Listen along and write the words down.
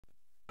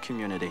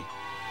community.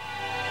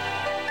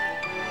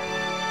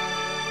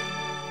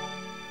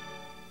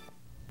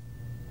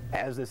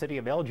 As the city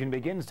of Elgin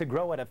begins to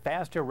grow at a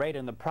faster rate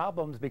and the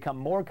problems become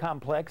more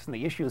complex and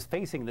the issues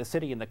facing the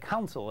city and the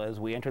council as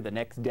we enter the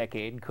next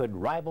decade could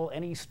rival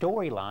any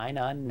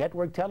storyline on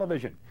network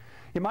television.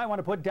 You might want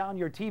to put down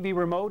your TV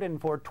remote and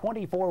for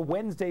 24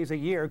 Wednesdays a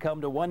year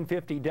come to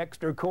 150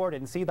 Dexter Court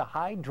and see the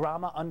high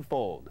drama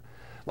unfold.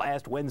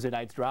 Last Wednesday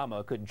night's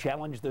drama could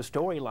challenge the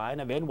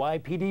storyline of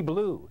NYPD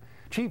Blue.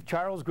 Chief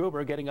Charles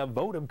Gruber getting a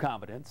vote of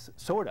confidence,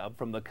 sort of,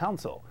 from the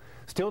council.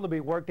 Still to be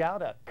worked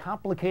out, a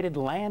complicated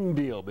land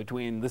deal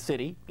between the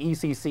city,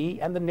 ECC,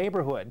 and the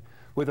neighborhood,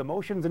 with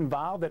emotions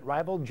involved that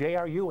rivaled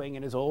J.R. Ewing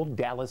in his old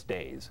Dallas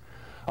days.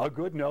 A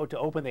good note to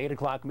open the 8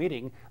 o'clock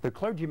meeting, the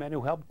clergyman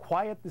who helped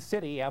quiet the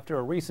city after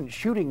a recent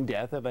shooting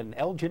death of an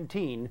Elgin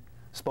teen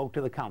spoke to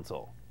the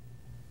council.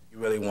 You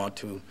really want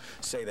to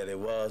say that it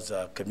was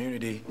a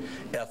community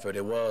effort.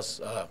 It was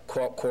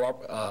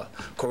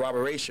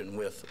corroboration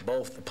with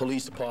both the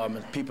police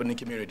department, people in the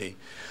community,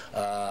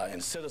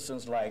 and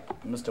citizens like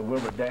Mr.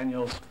 Wilbur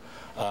Daniels,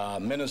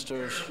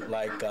 ministers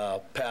like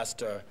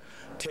Pastor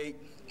Tate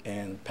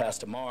and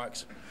Pastor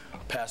Marks,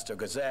 Pastor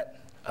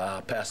Gazette,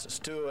 Pastor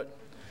Stewart,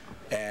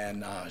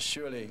 and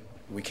surely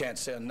we can't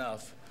say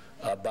enough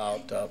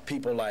about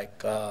people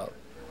like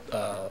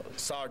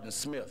Sergeant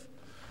Smith,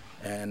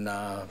 and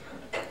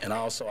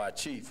also our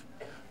chief,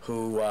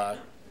 who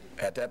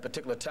at that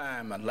particular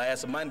time,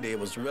 last Monday,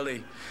 was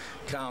really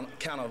kind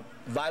of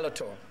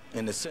violator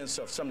in the sense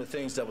of some of the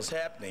things that was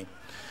happening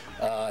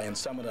and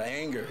some of the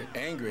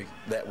angry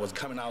that was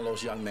coming out of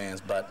those young men.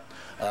 But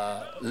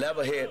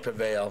level head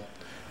prevailed,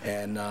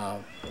 and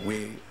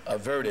we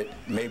averted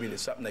maybe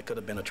something that could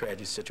have been a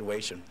tragic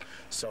situation.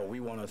 So we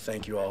want to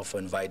thank you all for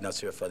inviting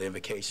us here for the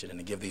invocation and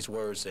to give these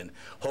words, and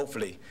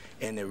hopefully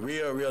in the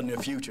real near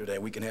future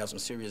that we can have some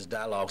serious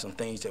dialogues and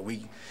things that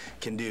we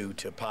can do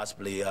to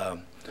possibly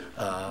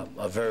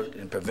avert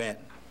and prevent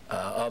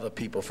other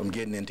people from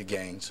getting into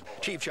gangs.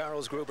 Chief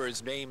Charles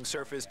Gruber's name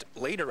surfaced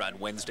later on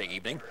Wednesday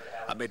evening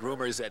amid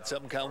rumors that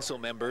some council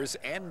members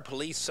and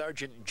Police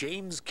Sergeant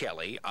James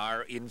Kelly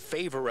are in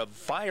favor of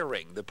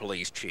firing the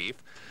police chief.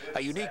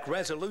 A unique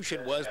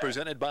resolution was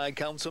presented by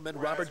Councilman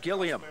Robert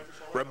Gilliam,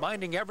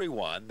 reminding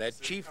everyone that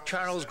Chief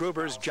Charles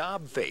Gruber's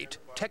job fate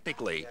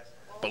technically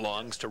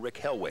belongs to Rick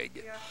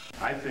Hellwig.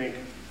 I think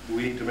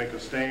we need to make a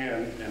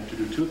stand and to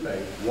do two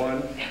things.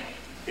 One,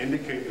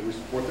 indicate that we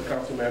support the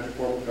council manager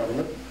form of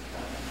government,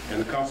 and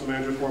the council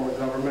manager form of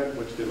government,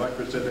 which the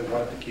electorate said they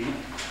wanted to keep.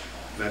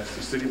 That's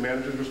the city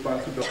manager's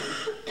responsibility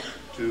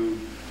to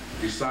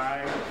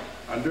decide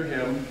under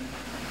him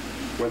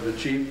whether the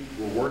chief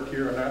will work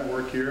here or not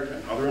work here,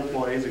 and other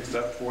employees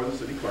except for the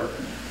city clerk.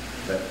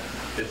 That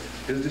it's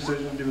his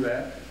decision to do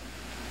that.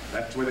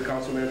 That's the way the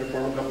council manager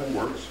form of government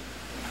works.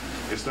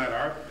 It's not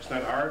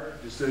our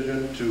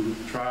decision to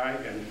try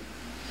and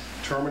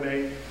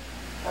terminate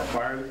or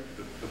fire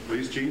the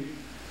police chief.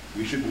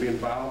 We shouldn't be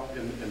involved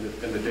in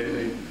the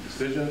day-to-day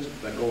decisions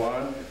that go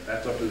on.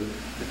 That's up to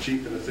the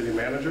chief and the city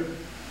manager.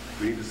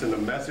 We need to send a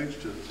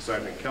message to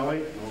Sergeant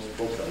Kelly and those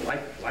folks that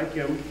like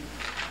him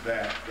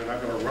that they're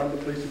not going to run the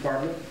police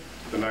department.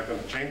 They're not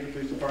going to change the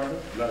police department.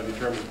 They're not going to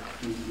determine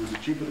who's the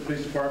chief of the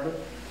police department.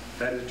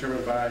 That is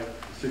determined by the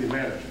city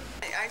manager.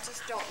 I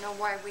just don't know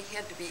why we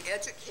had to be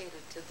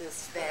educated to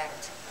this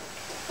fact.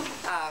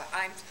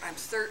 I'm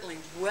certainly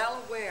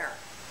well aware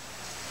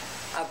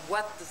of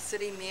what the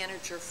city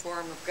manager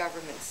form of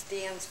government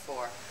stands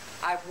for.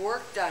 I've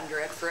worked under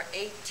it for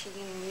 18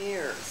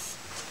 years.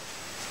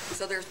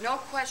 So there's no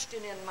question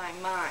in my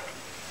mind.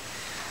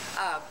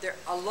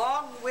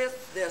 Along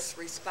with this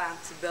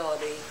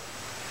responsibility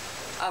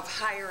of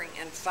hiring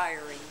and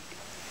firing,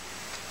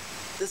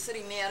 the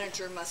city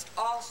manager must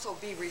also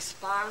be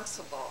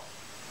responsible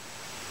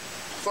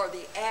for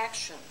the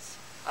actions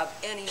of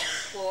any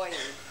employee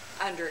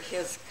under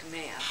his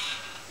command.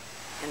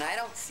 And I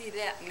don't see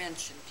that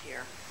mentioned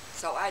here,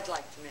 so I'd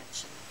like to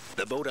mention it.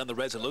 The vote on the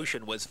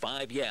resolution was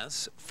 5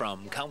 yes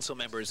from council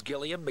members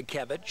Gilliam,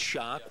 McKevitt,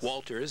 Schock,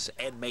 Walters,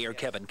 and Mayor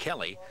Kevin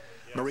Kelly.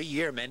 Marie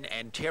Yearman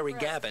and Terry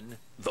Gavin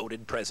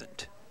voted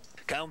present.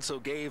 Council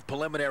gave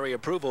preliminary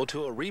approval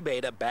to a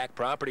rebate of back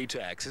property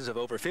taxes of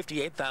over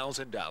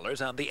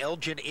 $58,000 on the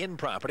Elgin Inn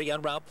property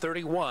on Route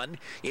 31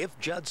 if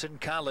Judson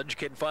College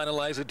can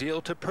finalize a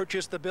deal to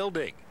purchase the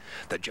building.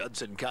 The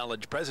Judson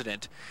College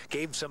president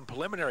gave some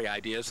preliminary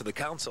ideas to the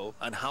council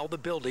on how the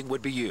building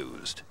would be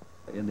used.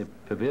 In the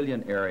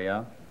pavilion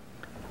area,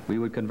 we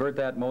would convert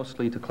that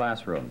mostly to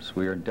classrooms.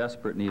 We are in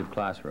desperate need of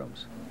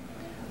classrooms.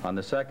 On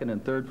the second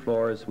and third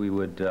floors, we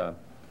would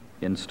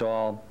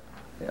install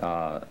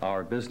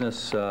our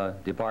business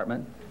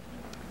department,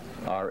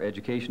 our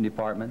education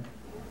department,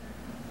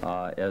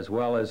 as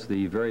well as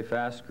the very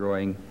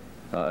fast-growing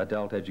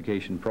adult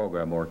education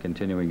program or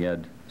continuing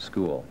ed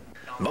school.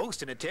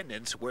 Most in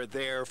attendance were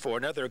there for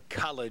another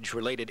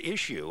college-related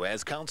issue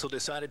as council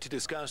decided to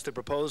discuss the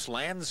proposed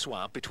land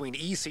swap between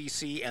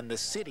ECC and the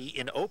city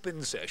in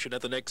open session at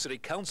the next city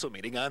council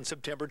meeting on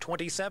September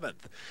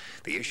 27th.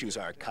 The issues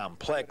are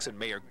complex, and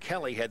Mayor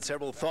Kelly had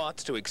several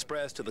thoughts to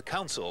express to the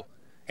council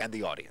and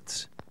the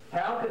audience.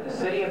 How could the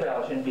city of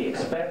Elgin be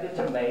expected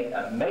to make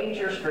a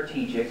major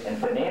strategic and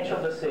financial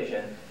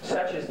decision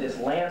such as this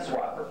land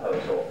swap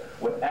proposal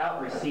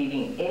without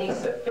receiving any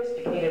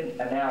sophisticated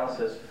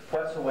analysis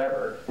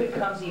whatsoever that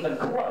comes even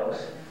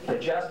close to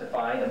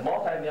justifying the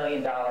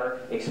multi-million-dollar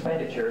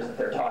expenditures that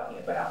they're talking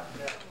about?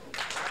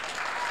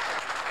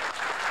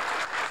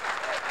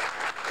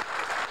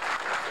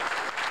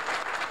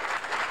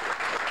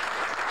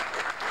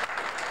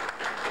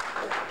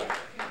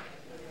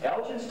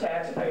 Elgin's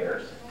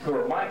taxpayers, who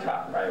are my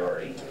top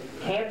priority,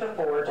 can't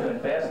afford to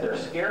invest their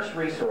scarce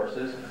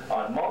resources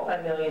on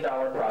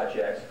multi-million-dollar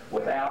projects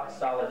without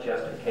solid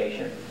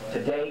justification.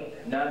 To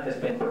date, none has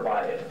been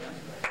provided.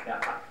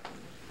 Now,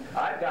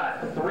 I've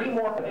got 3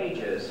 more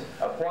pages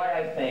of why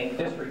I think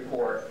this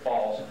report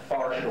falls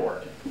far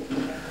short.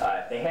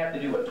 They have to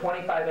do with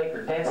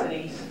 25-acre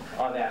densities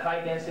on that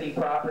high-density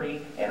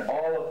property and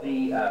all of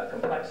the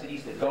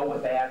complexities that go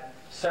with that,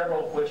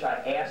 several of which I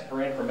asked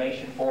for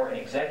information for in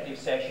executive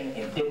session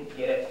and didn't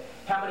get it.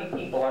 How many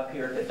people up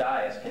here at the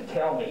dais can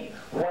tell me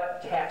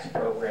what tax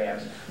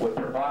programs would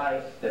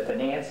provide the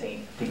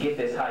financing to get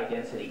this high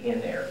density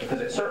in there?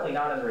 Because it's certainly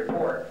not in the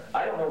report.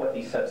 I don't know what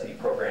these subsidy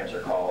programs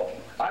are called.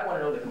 I want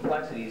to know the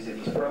complexities of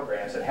these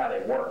programs and how they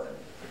work.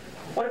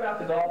 What about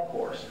the golf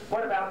course?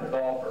 What about the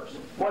golfers?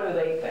 What do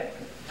they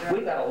think?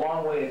 We've got a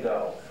long way to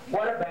go.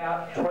 What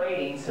about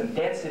trading some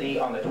density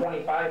on the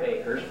 25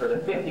 acres for the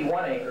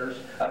 51 acres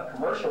of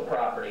commercial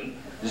property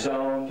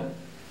zoned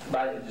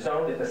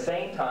at the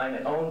same time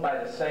and owned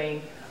by the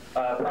same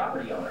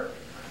property owner?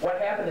 What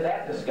happened to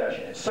that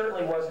discussion? It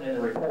certainly wasn't in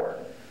the report.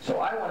 So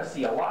I want to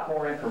see a lot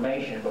more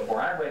information before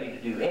I'm ready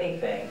to do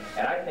anything,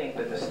 and I think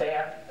that the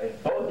staff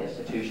at both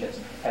institutions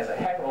has a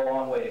heck of a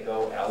long way to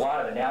go and a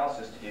lot of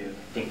analysis to do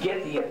to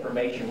get the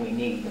information we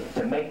need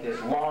to make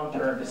this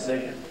long-term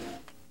decision.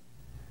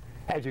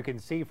 As you can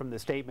see from the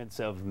statements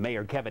of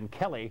Mayor Kevin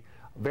Kelly,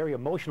 very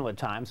emotional at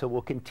times, so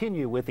we'll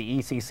continue with the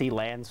ECC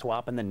land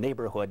swap and the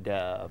neighborhood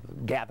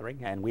gathering.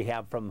 And we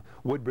have from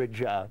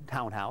Woodbridge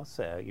Townhouse,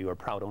 you're a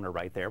proud owner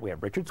right there, we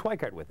have Richard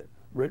Schweikhart with it.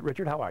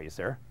 Richard, how are you,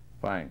 sir?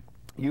 Fine.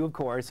 You, of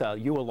course,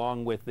 you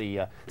along with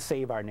the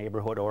Save Our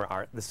Neighborhood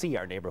or the See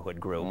Our Neighborhood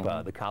group,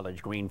 the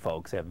College Green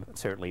folks have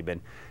certainly been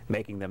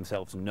making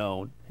themselves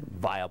known and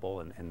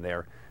viable in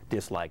their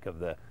dislike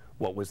of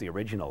what was the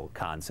original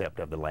concept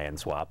of the land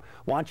swap.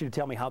 I want you to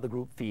tell me how the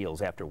group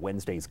feels after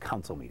Wednesday's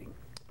council meeting.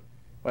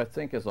 Well, I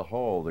think as a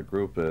whole the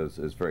group is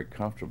very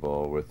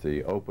comfortable with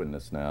the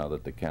openness now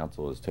that the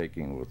council is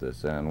taking with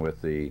this, and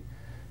with the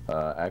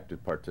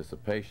active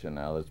participation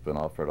now that's been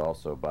offered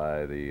also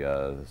by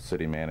the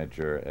city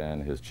manager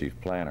and his chief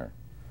planner.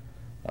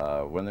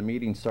 When the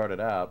meeting started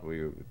out,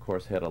 we of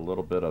course had a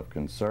little bit of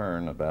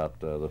concern about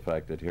the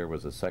fact that here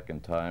was the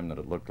second time that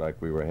it looked like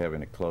we were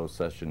having a closed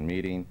session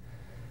meeting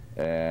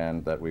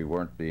and that we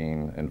weren't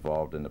being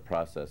involved in the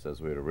process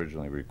as we had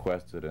originally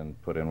requested and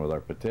put in with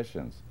our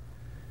petitions.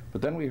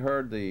 But then we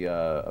heard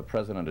the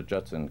president of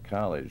Judson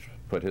College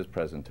put his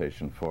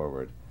presentation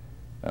forward.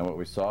 And what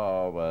we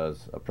saw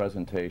was a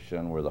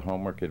presentation where the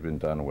homework had been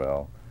done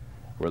well,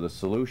 where the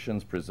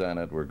solutions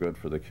presented were good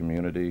for the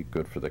community,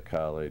 good for the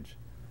college,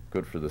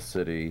 good for the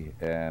city,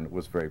 and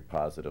was very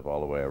positive all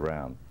the way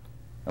around.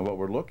 And what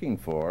we're looking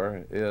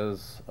for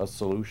is a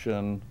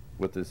solution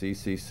with this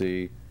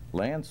ECC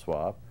land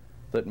swap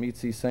that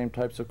meets these same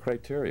types of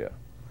criteria.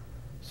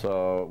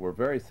 So we're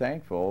very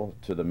thankful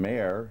to the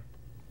mayor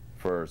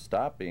for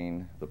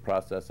stopping the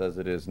process as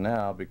it is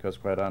now, because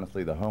quite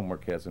honestly the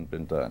homework hasn't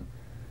been done.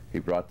 He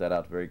brought that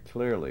out very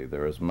clearly.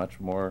 There is much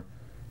more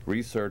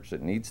research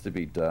that needs to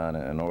be done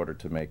in order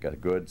to make a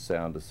good,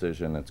 sound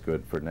decision that's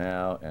good for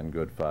now and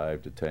good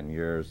 5 to 10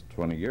 years,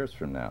 20 years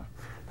from now.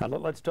 Now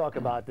let's talk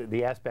about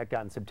the aspect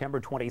on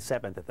September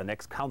 27th at the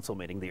next council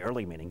meeting, the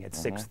early meeting at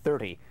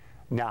 6:30.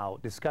 Now,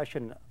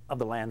 discussion of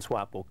the land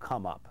swap will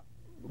come up.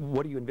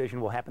 What do you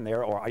envision will happen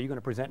there, or are you going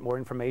to present more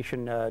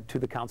information to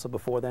the council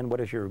before then?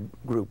 What is your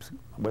group's,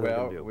 what are they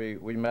going to do?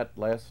 We met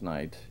last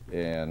night,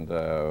 and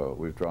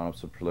we've drawn up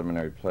some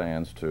preliminary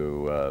plans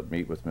to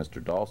meet with Mr.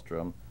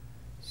 Dahlstrom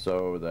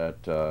so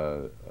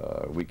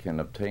that we can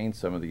obtain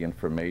some of the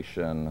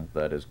information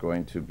that is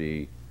going to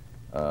be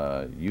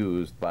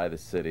used by the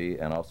city,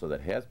 and also that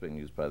has been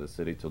used by the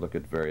city, to look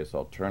at various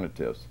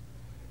alternatives.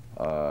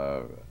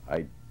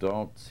 I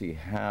don't see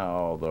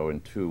how, though, in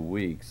 2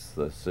 weeks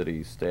the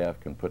city staff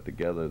can put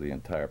together the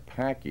entire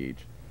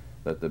package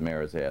that the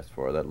mayor has asked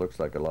for. That looks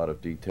like a lot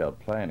of detailed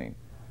planning.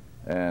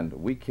 And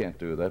we can't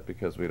do that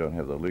because we don't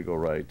have the legal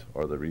right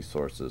or the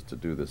resources to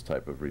do this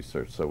type of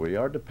research. So we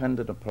are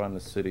dependent upon the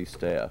city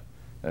staff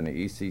and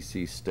the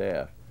ECC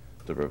staff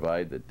to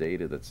provide the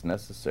data that's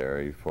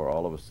necessary for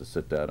all of us to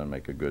sit down and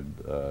make a good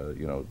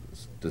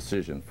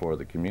decision for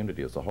the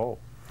community as a whole.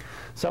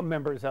 Some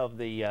members of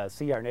the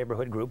CR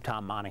neighborhood group,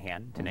 Tom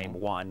Monahan, to name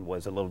one,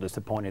 was a little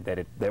disappointed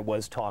that there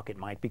was talk it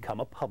might become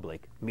a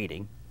public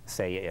meeting,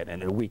 say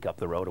in a week up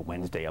the road, a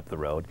Wednesday up the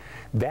road.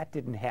 That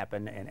didn't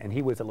happen, and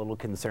he was a little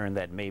concerned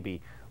that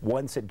maybe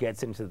once it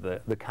gets into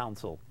the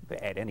council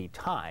at any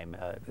time,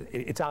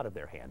 it's out of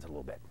their hands a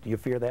little bit. Do you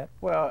fear that?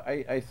 Well,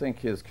 I think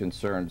his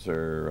concerns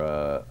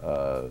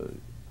are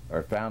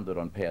founded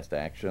on past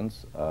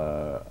actions.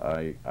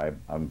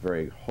 I'm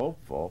very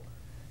hopeful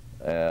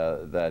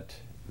that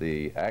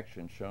the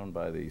action shown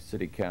by the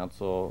City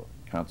Council,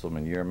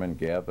 Councilman Yearman,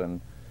 Gavin,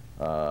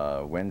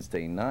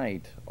 Wednesday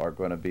night are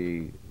going to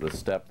be the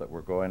step that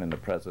we're going in the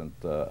present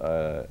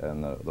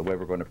and the way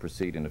we're going to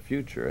proceed in the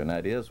future, and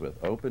that is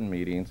with open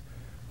meetings,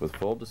 with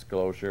full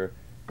disclosure,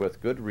 with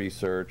good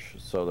research,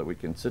 so that we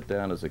can sit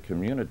down as a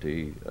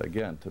community,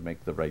 again, to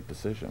make the right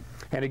decision.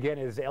 And again,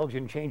 as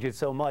Elgin changes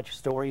so much,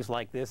 stories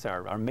like this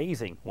are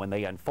amazing when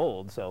they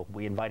unfold, so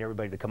we invite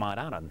everybody to come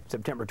on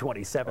September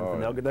 27th,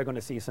 and they're going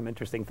to see some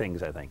interesting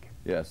things, I think.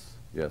 Yes,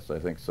 I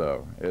think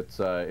so.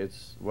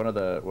 It's one of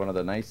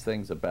the nice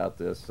things about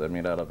this. I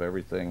mean, out of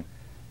everything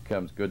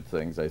comes good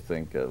things, I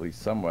think, at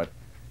least somewhat,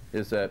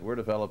 is that we're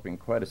developing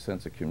quite a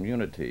sense of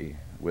community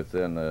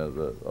within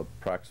the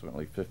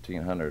approximately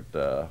 1,500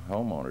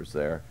 homeowners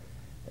there,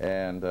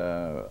 and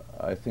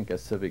I think a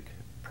civic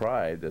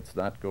pride that's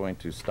not going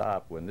to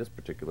stop when this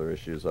particular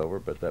issue is over,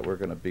 but that we're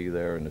going to be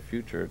there in the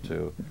future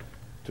to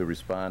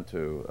respond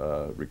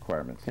to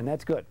requirements. And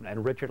that's good.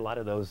 And Richard, a lot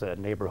of those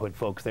neighborhood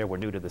folks there were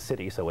new to the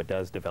city, so it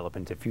does develop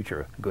into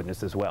future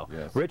goodness as well.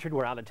 Yes. Richard,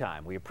 we're out of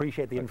time. We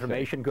appreciate the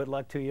information. Good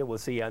luck to you. We'll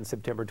see you on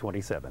September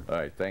 27th. All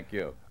right, thank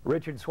you.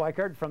 Richard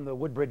Schweikhart from the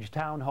Woodbridge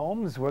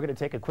Townhomes. We're going to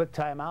take a quick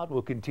time out.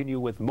 We'll continue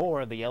with more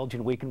of the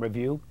Elgin Week in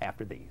Review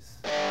after these.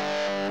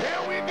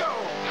 Here we go.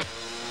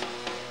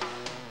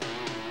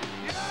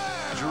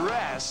 Yeah.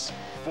 Dress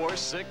for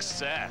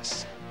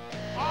success.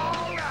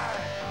 All right.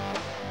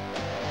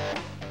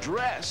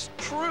 Dress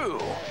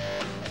true.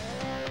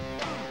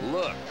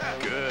 Look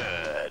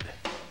good.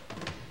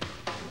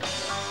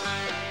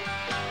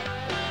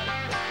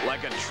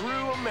 Like a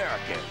true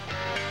American.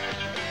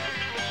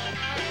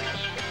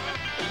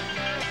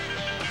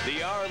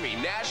 The Army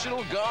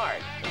National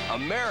Guard.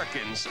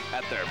 Americans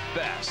at their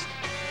best.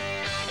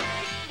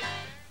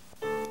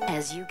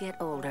 As you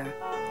get older,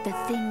 the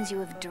things you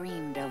have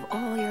dreamed of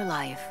all your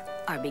life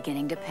are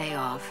beginning to pay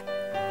off.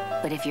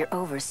 But if you're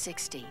over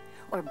 60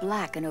 or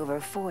black and over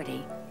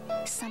 40,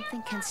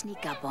 something can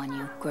sneak up on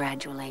you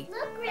gradually.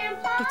 Look,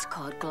 Grandpa. It's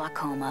called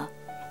glaucoma,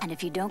 and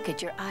if you don't get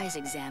your eyes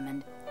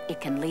examined, it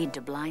can lead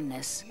to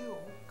blindness. You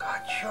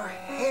got your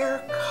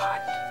hair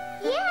cut.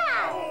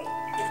 Yeah. Oh,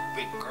 you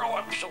big girl,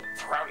 I'm so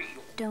proud of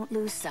you. Don't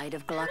lose sight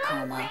of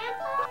glaucoma.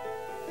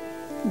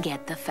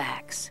 Get the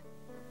facts.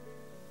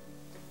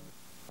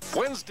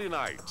 Wednesday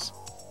nights,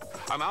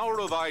 an hour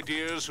of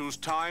ideas whose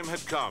time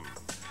had come,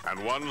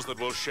 and ones that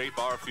will shape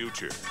our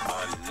future.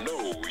 I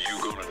know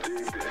you're gonna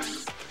dig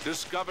this.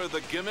 Discover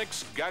the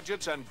gimmicks,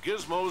 gadgets, and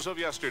gizmos of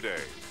yesterday,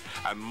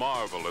 and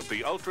marvel at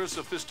the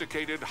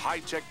ultra-sophisticated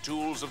high-tech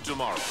tools of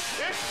tomorrow.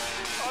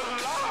 It's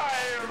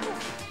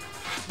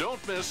alive!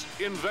 Don't miss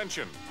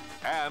Invention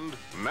and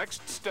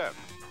Next Step.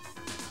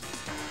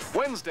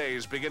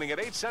 Wednesdays beginning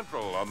at 8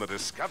 Central on the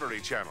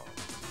Discovery Channel.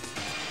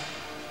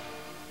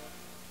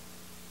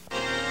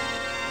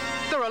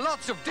 There are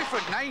lots of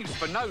different names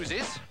for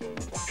noses.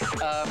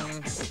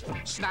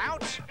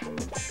 Snout,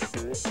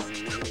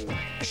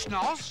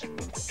 schnoz,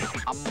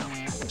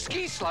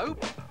 ski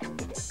slope,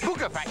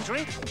 booger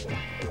factory.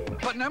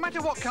 But no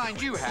matter what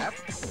kind you have,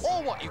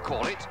 or what you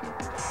call it,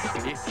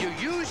 if you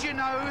use your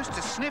nose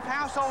to sniff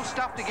household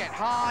stuff to get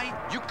high,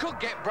 you could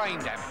get brain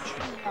damage.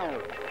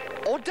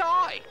 Or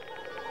die.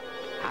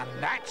 And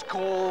that's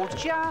called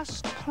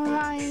just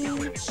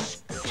plain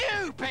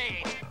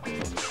stupid.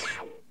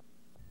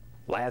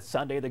 Last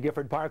Sunday, the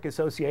Gifford Park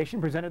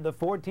Association presented the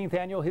 14th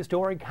Annual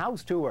Historic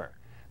House Tour.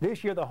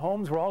 This year, the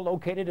homes were all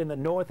located in the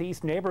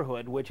Northeast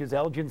neighborhood, which is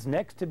Elgin's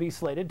next to be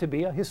slated to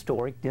be a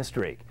historic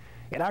district.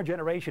 In our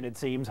generation, it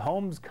seems,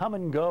 homes come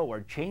and go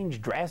or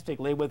change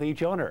drastically with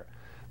each owner.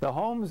 The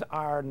homes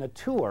on the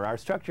tour are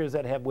structures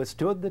that have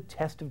withstood the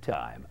test of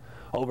time.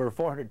 Over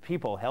 400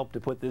 people helped to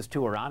put this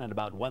tour on, and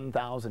about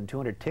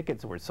 1,200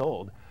 tickets were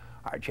sold.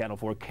 Our Channel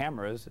 4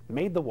 cameras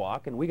made the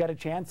walk, and we got a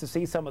chance to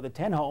see some of the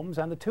 10 homes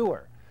on the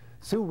tour.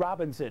 Sue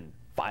Robinson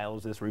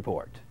files this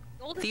report.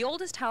 The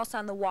oldest house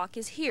on the walk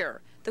is here,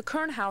 the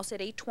Kern House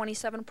at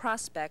 827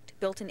 Prospect,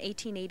 built in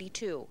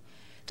 1882.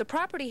 The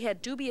property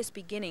had dubious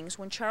beginnings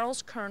when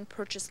Charles Kern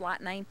purchased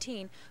Lot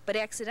 19, but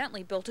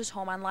accidentally built his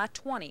home on Lot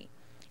 20.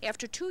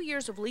 After 2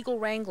 years of legal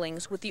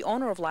wranglings with the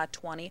owner of Lot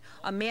 20,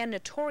 a man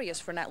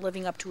notorious for not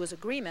living up to his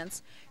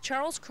agreements,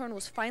 Charles Kern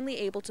was finally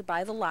able to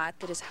buy the lot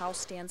that his house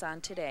stands on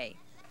today.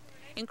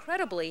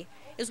 Incredibly,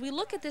 as we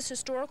look at this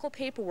historical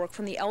paperwork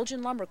from the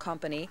Elgin Lumber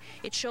Company,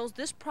 it shows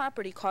this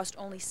property cost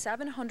only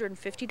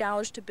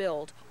 $750 to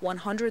build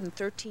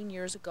 113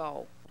 years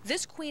ago.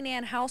 This Queen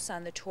Anne house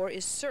on the tour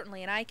is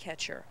certainly an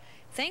eye-catcher.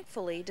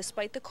 Thankfully,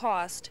 despite the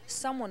cost,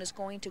 someone is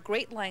going to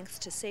great lengths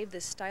to save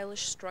this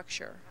stylish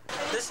structure.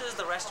 This is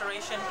the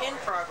restoration in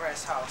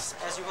progress house.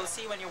 As you will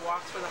see when you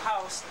walk through the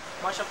house,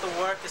 much of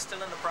the work is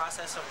still in the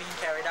process of being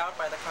carried out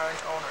by the current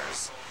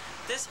owners.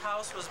 This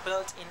house was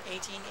built in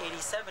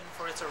 1887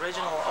 for its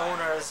original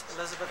owners,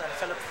 Elizabeth and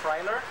Philip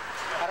Freiler,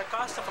 at a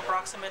cost of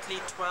approximately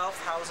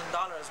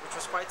 $12,000, which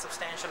was quite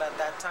substantial at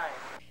that time.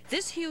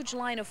 This huge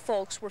line of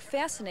folks were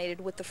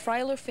fascinated with the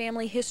Freiler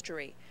family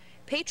history.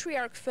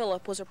 Patriarch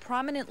Philip was a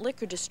prominent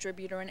liquor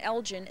distributor in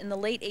Elgin in the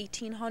late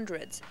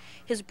 1800s.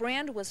 His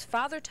brand was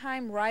Father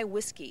Time Rye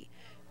Whiskey,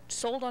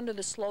 sold under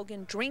the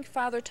slogan, "Drink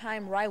Father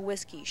Time Rye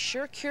Whiskey,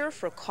 sure cure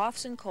for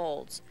coughs and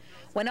colds."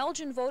 When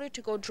Elgin voted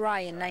to go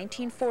dry in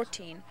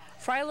 1914,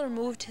 Freiler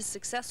moved his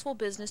successful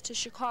business to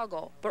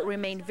Chicago, but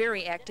remained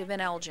very active in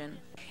Elgin.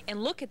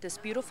 And look at this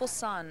beautiful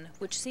sun,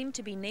 which seemed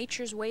to be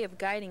nature's way of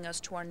guiding us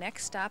to our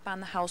next stop on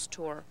the house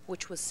tour,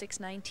 which was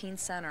 619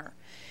 Center.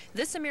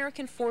 This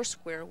American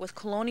four-square with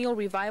colonial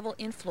revival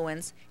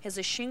influence has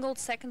a shingled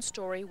second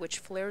story which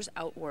flares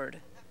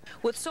outward.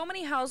 With so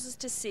many houses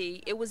to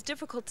see, it was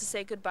difficult to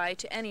say goodbye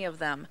to any of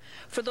them.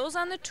 For those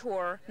on the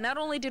tour, not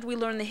only did we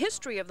learn the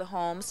history of the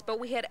homes, but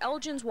we had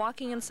Elgin's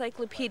walking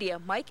encyclopedia,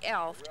 Mike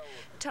Alft,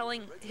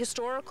 telling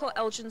historical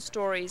Elgin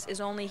stories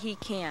as only he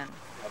can.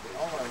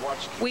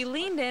 We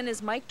leaned in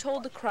as Mike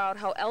told the crowd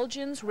how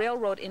Elgin's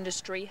railroad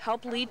industry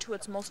helped lead to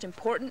its most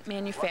important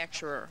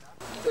manufacturer.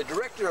 The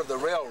director of the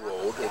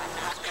railroad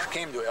that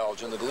came to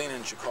Elgin, the Glen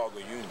and Chicago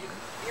Union,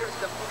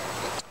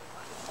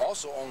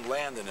 also owned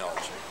land in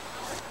Elgin.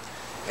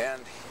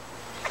 And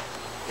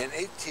in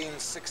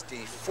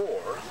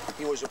 1864,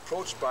 he was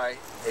approached by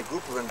a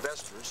group of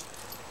investors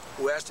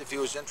who asked if he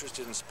was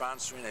interested in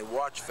sponsoring a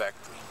watch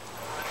factory.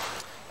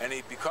 And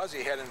because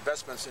he had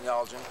investments in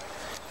Elgin,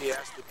 he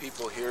asked the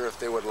people here if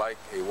they would like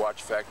a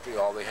watch factory.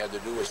 All they had to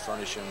do was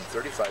furnish him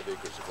 35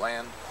 acres of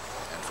land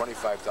and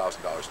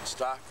 $25,000 in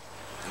stock,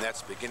 and that's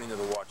the beginning of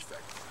the watch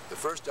factory. The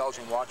first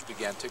Elgin watch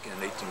began ticking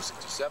in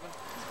 1867.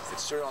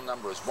 Its serial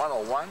number is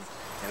 101,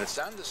 and it's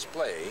on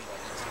display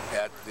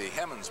at the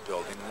Hemmons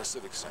building in the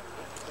Civic Center.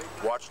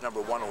 Watch number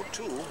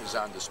 102 is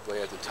on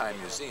display at the Time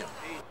Museum.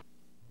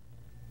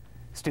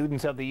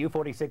 Students of the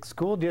U46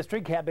 school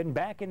district have been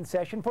back in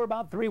session for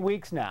about 3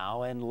 weeks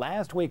now, and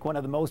last week one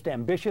of the most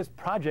ambitious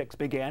projects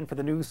began for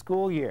the new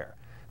school year.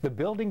 The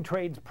Building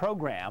Trades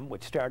program,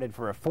 which started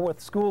for a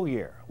 4th school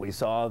year. We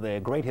saw the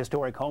great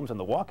historic homes on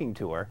the walking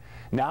tour.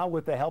 Now,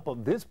 with the help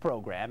of this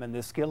program and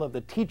the skill of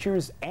the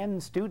teachers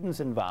and students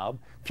involved,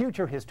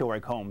 future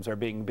historic homes are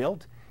being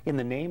built in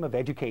the name of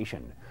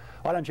education.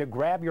 Why don't you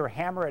grab your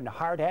hammer and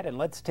hard hat and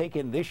let's take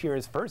in this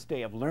year's first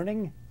day of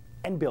learning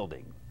and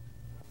building.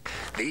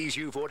 These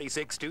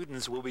U46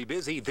 students will be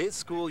busy this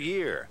school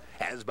year,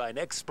 as by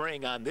next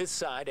spring on this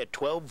side at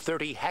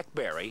 1230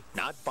 Hackberry,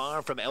 not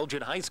far from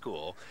Elgin High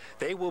School,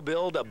 they will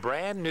build a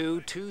brand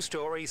new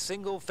 2-story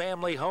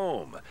single-family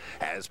home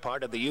as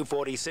part of the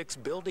U46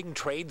 Building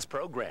Trades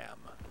program.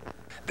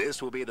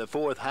 This will be the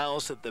 4th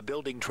house that the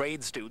building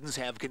trade students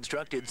have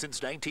constructed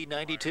since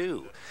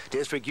 1992.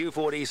 District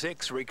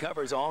U46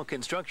 recovers all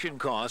construction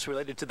costs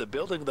related to the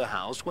building of the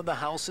house when the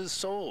house is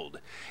sold.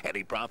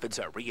 Any profits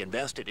are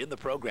reinvested in the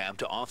program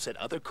to offset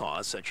other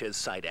costs such as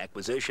site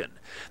acquisition.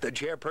 The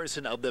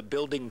chairperson of the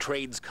Building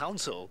Trades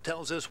Council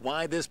tells us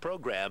why this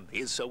program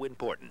is so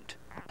important.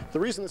 The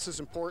reason this is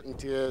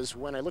important is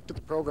when I looked at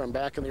the program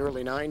back in the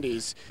early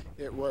 90s,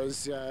 it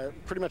was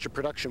pretty much a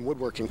production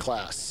woodworking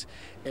class.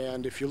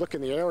 And if you look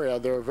in the area,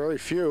 there are very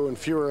few and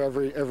fewer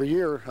every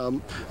year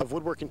of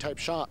woodworking type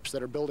shops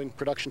that are building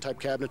production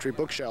type cabinetry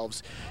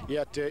bookshelves.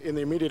 Yet in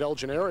the immediate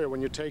Elgin area,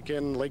 when you take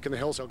in Lake in the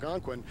Hills,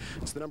 Algonquin,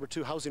 it's the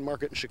 #2 housing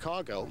market in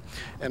Chicago.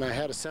 And I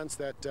had a sense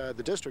that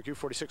the district,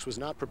 U46, was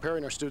not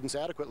preparing our students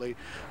adequately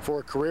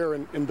for a career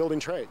in building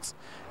trades.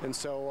 And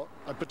so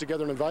I put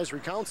together an advisory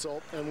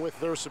council, and with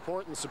their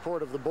support and the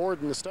support of the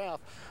board and the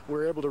staff, we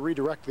were able to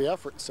redirect the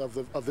efforts of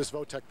this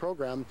VOTEC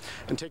program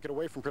and take it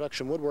away from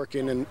production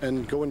woodworking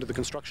and go into the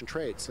construction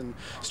trades and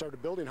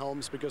started building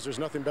homes, because there's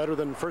nothing better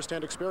than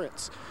first-hand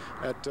experience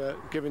at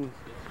giving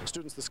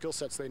students the skill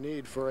sets they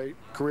need for a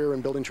career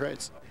in building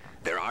trades.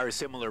 There are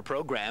similar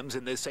programs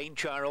in the St.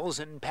 Charles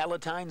and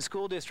Palatine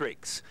school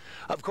districts.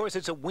 Of course,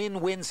 it's a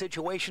win-win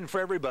situation for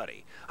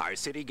everybody. Our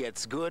city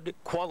gets good,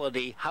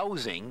 quality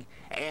housing,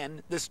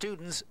 and the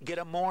students get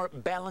a more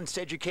balanced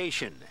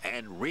education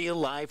and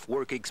real-life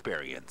work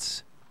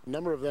experience. A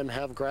number of them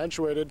have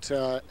graduated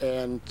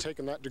and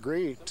taken that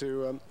degree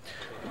to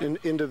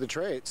into the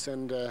trades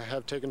and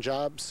have taken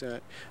jobs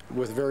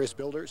with various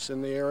builders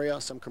in the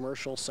area, some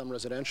commercial, some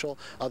residential.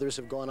 Others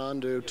have gone on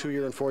to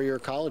 2-year and 4-year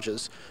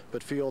colleges,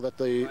 but feel that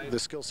the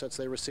skill sets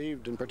they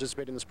received in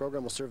participating in this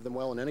program will serve them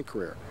well in any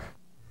career.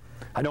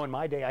 I know in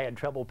my day I had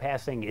trouble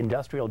passing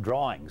industrial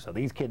drawing, so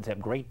these kids have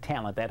great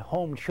talent. That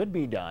home should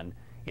be done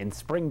in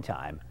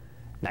springtime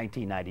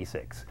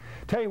 1996.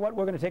 Tell you what,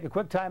 we're going to take a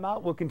quick time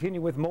out. We'll continue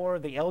with more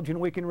of the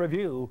Elgin Week in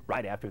Review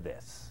right after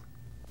this.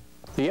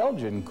 The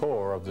Elgin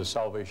Corps of the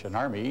Salvation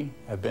Army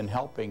have been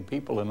helping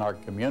people in our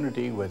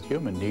community with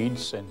human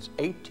needs since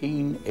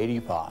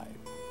 1885.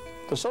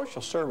 The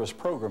social service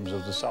programs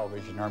of the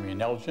Salvation Army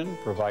in Elgin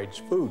provides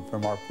food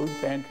from our food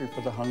pantry for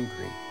the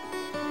hungry,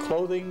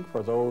 clothing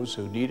for those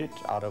who need it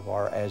out of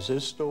our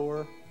as-is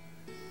store.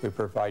 We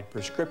provide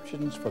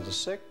prescriptions for the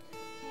sick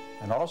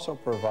and also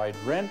provide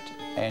rent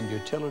and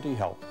utility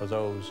help for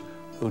those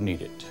who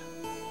need it.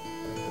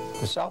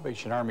 The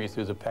Salvation Army,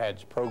 through the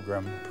PADS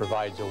program,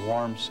 provides a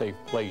warm, safe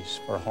place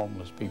for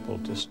homeless people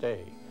to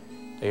stay.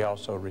 They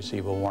also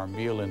receive a warm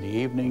meal in the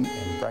evening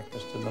and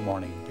breakfast in the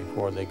morning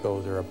before they go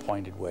their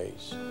appointed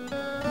ways.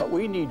 But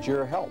we need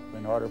your help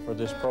in order for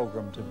this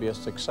program to be a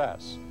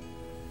success.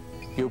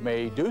 You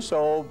may do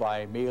so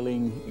by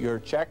mailing your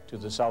check to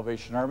the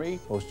Salvation Army,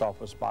 Post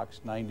Office Box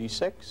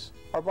 96,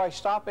 or by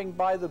stopping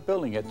by the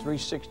building at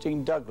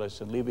 316 Douglas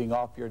and leaving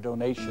off your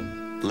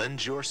donation.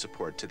 Lend your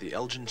support to the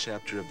Elgin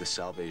chapter of the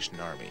Salvation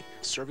Army,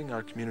 serving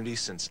our community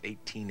since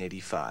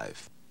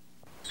 1885.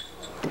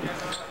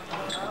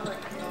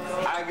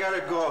 I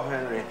gotta go,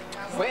 Henry.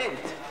 Wait,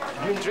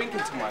 you've been drinking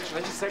too much.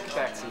 Let's just take a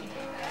taxi.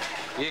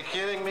 You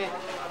kidding me?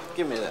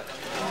 Give me that.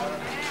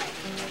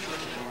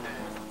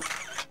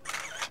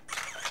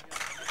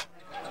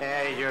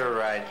 Hey, you're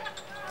right.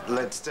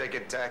 Let's take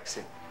a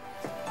taxi.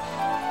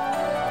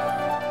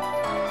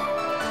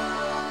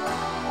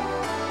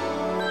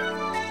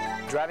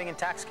 Driving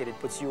intoxicated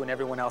puts you and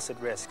everyone else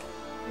at risk.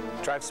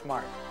 Drive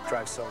smart.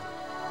 Drive sober.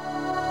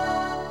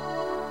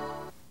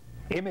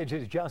 Image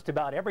is just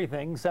about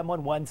everything,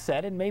 someone once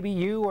said, and maybe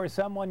you or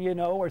someone you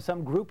know or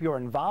some group you're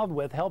involved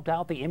with helped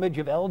out the image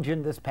of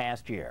Elgin this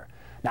past year.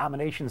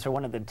 Nominations for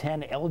one of the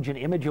 10 Elgin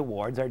Image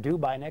Awards are due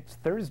by next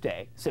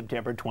Thursday,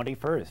 September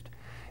 21st.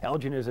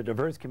 Elgin is a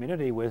diverse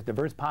community with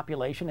diverse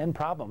population and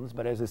problems,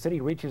 but as the city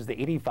reaches the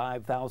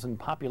 85,000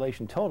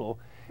 population total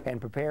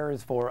and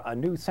prepares for a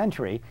new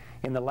century,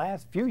 in the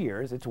last few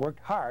years it's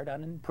worked hard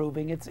on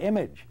improving its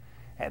image.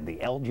 And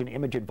the Elgin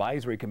Image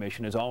Advisory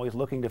Commission is always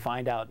looking to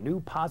find out new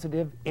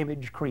positive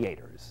image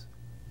creators.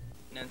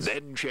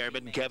 Then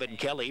Chairman Kevin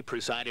Kelly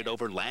presided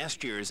over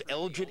last year's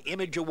Elgin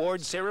Image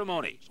Award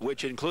ceremony,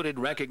 which included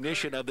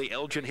recognition of the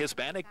Elgin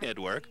Hispanic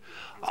Network,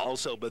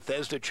 also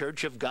Bethesda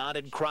Church of God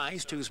in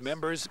Christ, whose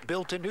members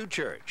built a new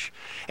church,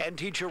 and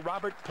teacher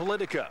Robert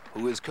Politica,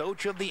 who is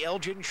coach of the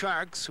Elgin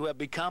Sharks, who have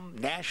become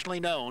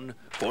nationally known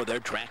for their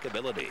track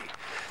ability.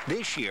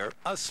 This year,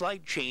 a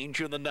slight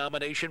change in the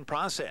nomination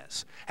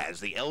process,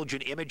 as the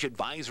Elgin Image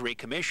Advisory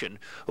Commission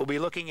will be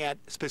looking at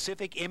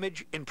specific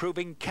image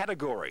improving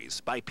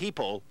categories by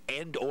people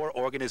and/or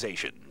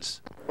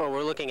organizations. Well,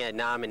 we're looking at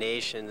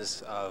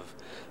nominations of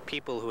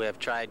people who have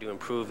tried to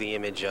improve the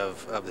image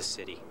of the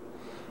city.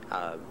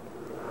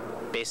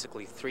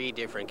 Basically 3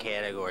 different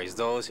categories.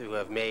 Those who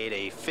have made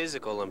a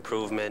physical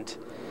improvement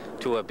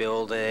to a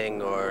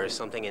building or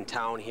something in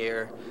town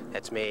here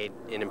that's made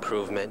an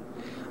improvement.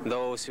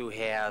 Those who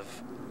have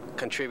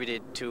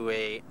contributed to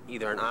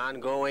either an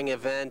ongoing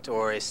event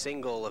or a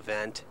single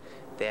event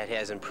that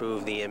has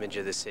improved the image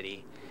of the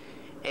city.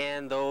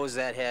 And those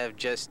that have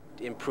just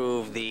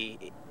improved the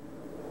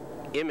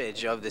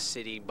image of the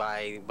city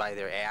by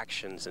their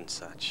actions and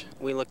such.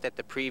 We looked at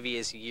the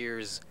previous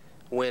year's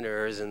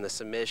winners and the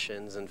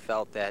submissions and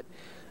felt that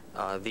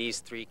these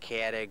 3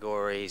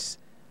 categories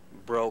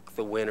broke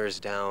the winners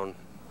down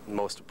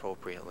most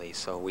appropriately.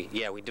 So we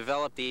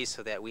developed these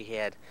so that we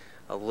had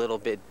a little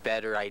bit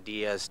better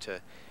ideas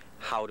to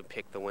how to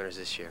pick the winners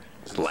this year.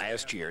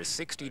 Last year,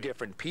 60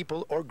 different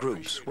people or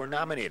groups were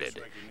nominated.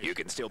 You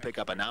can still pick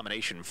up a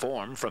nomination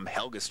form from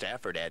Helga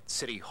Stafford at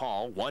City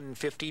Hall,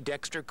 150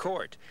 Dexter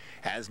Court,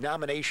 as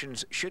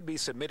nominations should be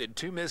submitted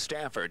to Ms.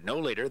 Stafford no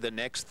later than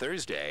next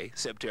Thursday,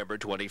 September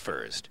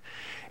 21st.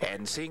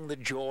 And seeing the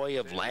joy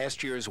of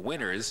last year's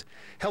winners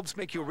helps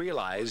make you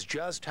realize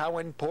just how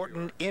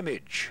important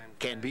image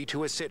can be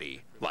to a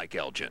city like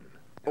Elgin.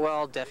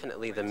 Well,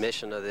 definitely the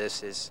mission of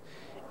this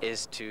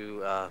is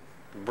to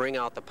bring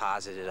out the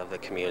positive of the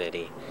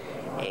community,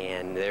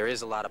 and there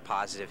is a lot of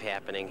positive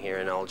happening here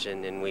in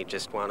Elgin, and we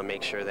just want to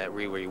make sure that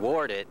we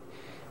reward it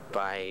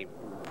by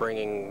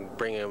bringing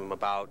them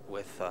about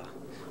with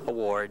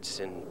awards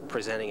and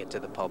presenting it to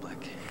the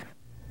public.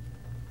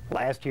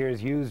 Last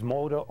year's used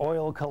motor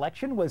oil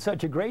collection was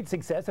such a great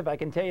success, if I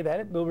can tell you that.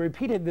 It will be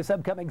repeated this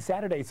upcoming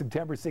Saturday,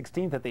 September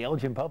 16th at the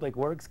Elgin Public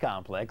Works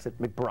Complex at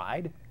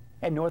McBride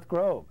and North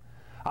Grove.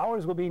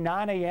 Hours will be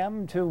 9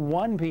 a.m. to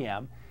 1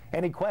 p.m.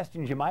 Any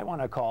questions you might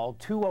want to call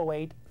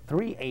 208-3841.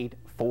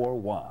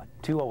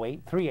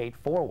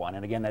 208-3841.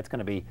 And again, that's going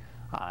to be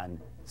on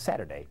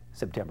Saturday,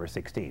 September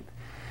 16th.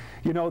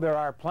 You know, there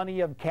are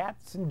plenty of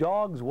cats and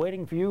dogs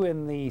waiting for you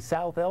in the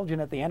South Elgin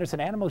at the Anderson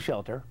Animal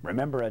Shelter.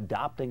 Remember,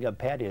 adopting a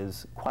pet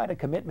is quite a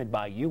commitment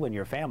by you and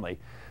your family.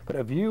 But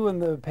if you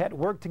and the pet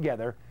work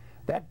together,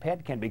 that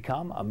pet can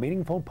become a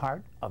meaningful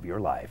part of your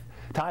life.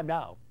 Time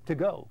now to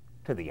go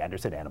to the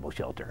Anderson Animal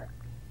Shelter.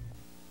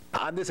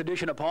 On this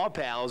edition of Paw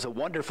Pals, a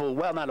wonderful,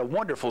 well, not a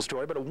wonderful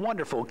story, but a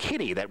wonderful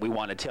kitty that we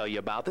want to tell you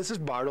about. This is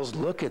Bartles.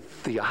 Look at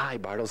the eye,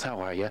 Bartles.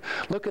 How are you?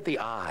 Look at the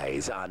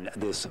eyes on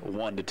this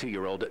 1 to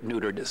 2-year-old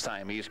neutered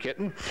Siamese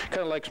kitten.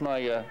 Kind of likes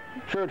my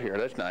shirt here.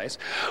 That's nice.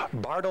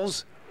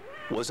 Bartles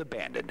was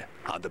abandoned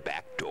on the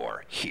back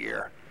door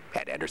here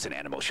at Anderson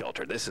Animal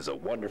Shelter. This is a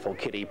wonderful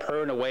kitty,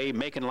 purring away,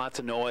 making lots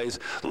of noise,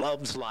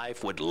 loves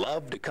life, would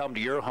love to come to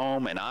your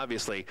home, and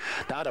obviously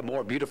not a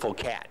more beautiful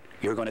cat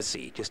you're going to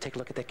see. Just take a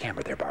look at that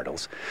camera there,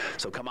 Bartles.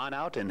 So come on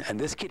out, and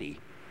this kitty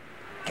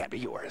can be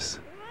yours.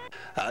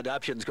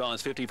 Adoptions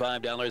cost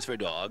 $55 for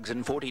dogs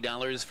and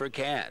 $40 for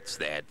cats.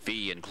 That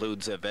fee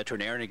includes a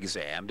veterinarian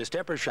exam,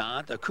 distemper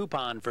shot, a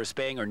coupon for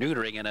spaying or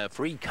neutering, and a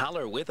free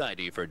collar with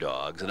ID for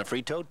dogs and a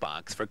free tote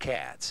box for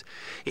cats.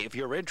 If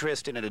you're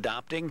interested in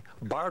adopting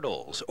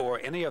Bartles or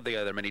any of the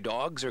other many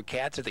dogs or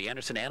cats at the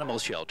Anderson Animal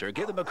Shelter,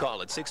 give them a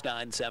call at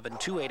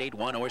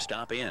 697-2881 or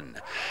stop in.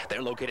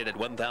 They're located at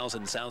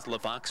 1000 South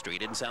LaFox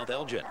Street in South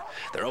Elgin.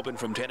 They're open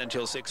from 10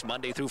 until 6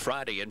 Monday through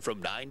Friday and from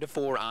 9 to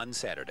 4 on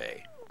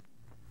Saturday.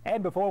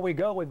 And before we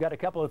go, we've got a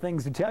couple of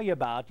things to tell you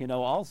about,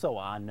 also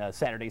on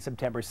Saturday,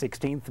 September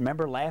 16th.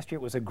 Remember, last year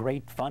it was a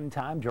great fun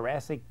time,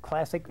 Jurassic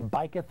Classic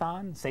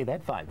Bike-a-thon. Say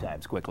that 5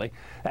 times quickly.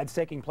 That's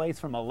taking place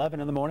from 11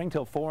 in the morning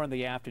till 4 in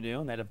the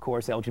afternoon. That, of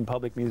course, Elgin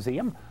Public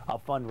Museum, a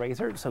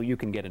fundraiser, so you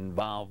can get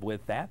involved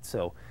with that.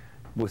 So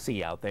we'll see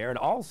you out there. And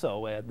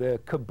also the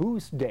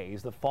Caboose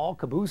Days, the Fall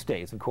Caboose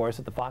Days, of course,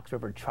 at the Fox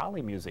River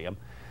Trolley Museum.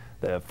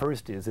 The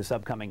first is this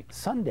upcoming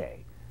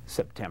Sunday,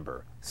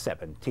 September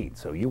 17th.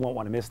 So you won't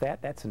want to miss that.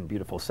 That's in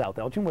beautiful South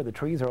Elgin, where the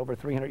trees are over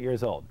 300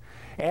 years old.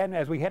 And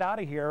as we head out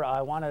of here,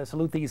 I want to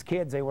salute these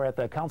kids. They were at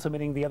the council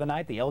meeting the other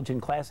night, the Elgin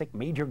Classic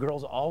Major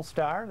Girls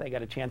All-Star. They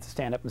got a chance to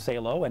stand up and say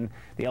hello, and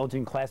the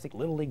Elgin Classic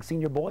Little League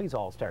Senior Boys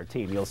All-Star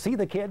team. You'll see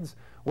the kids.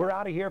 We're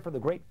out of here for the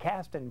great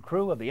cast and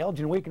crew of the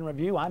Elgin Week in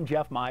Review. I'm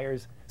Jeff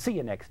Myers. See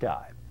you next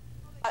time.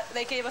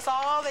 They gave us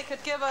all they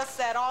could give us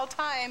at all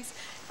times,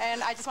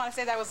 and I just want to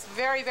say that I was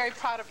very, very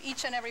proud of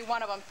each and every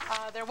one of them.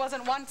 There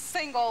wasn't one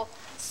single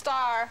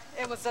star.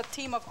 It was a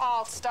team of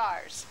all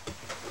stars.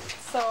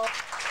 So.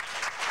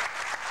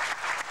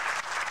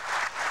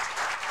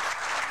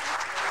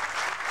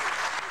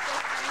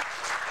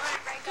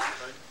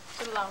 A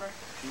little louder.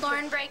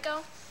 Lauren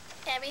Braco,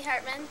 Abby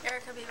Hartman,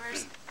 Erica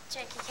Beavers,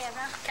 Jackie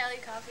Kavanaugh, Kelly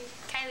Coffey,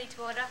 Kylie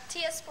Tuoda,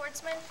 Tia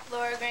Sportsman,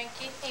 Laura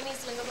Granke, Amy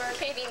Slingelberg,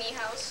 Katie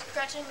Niehaus,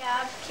 Gretchen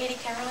Gabb, Katie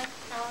Kemmerling,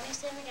 Melanie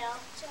San Miguel,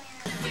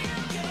 Joanna.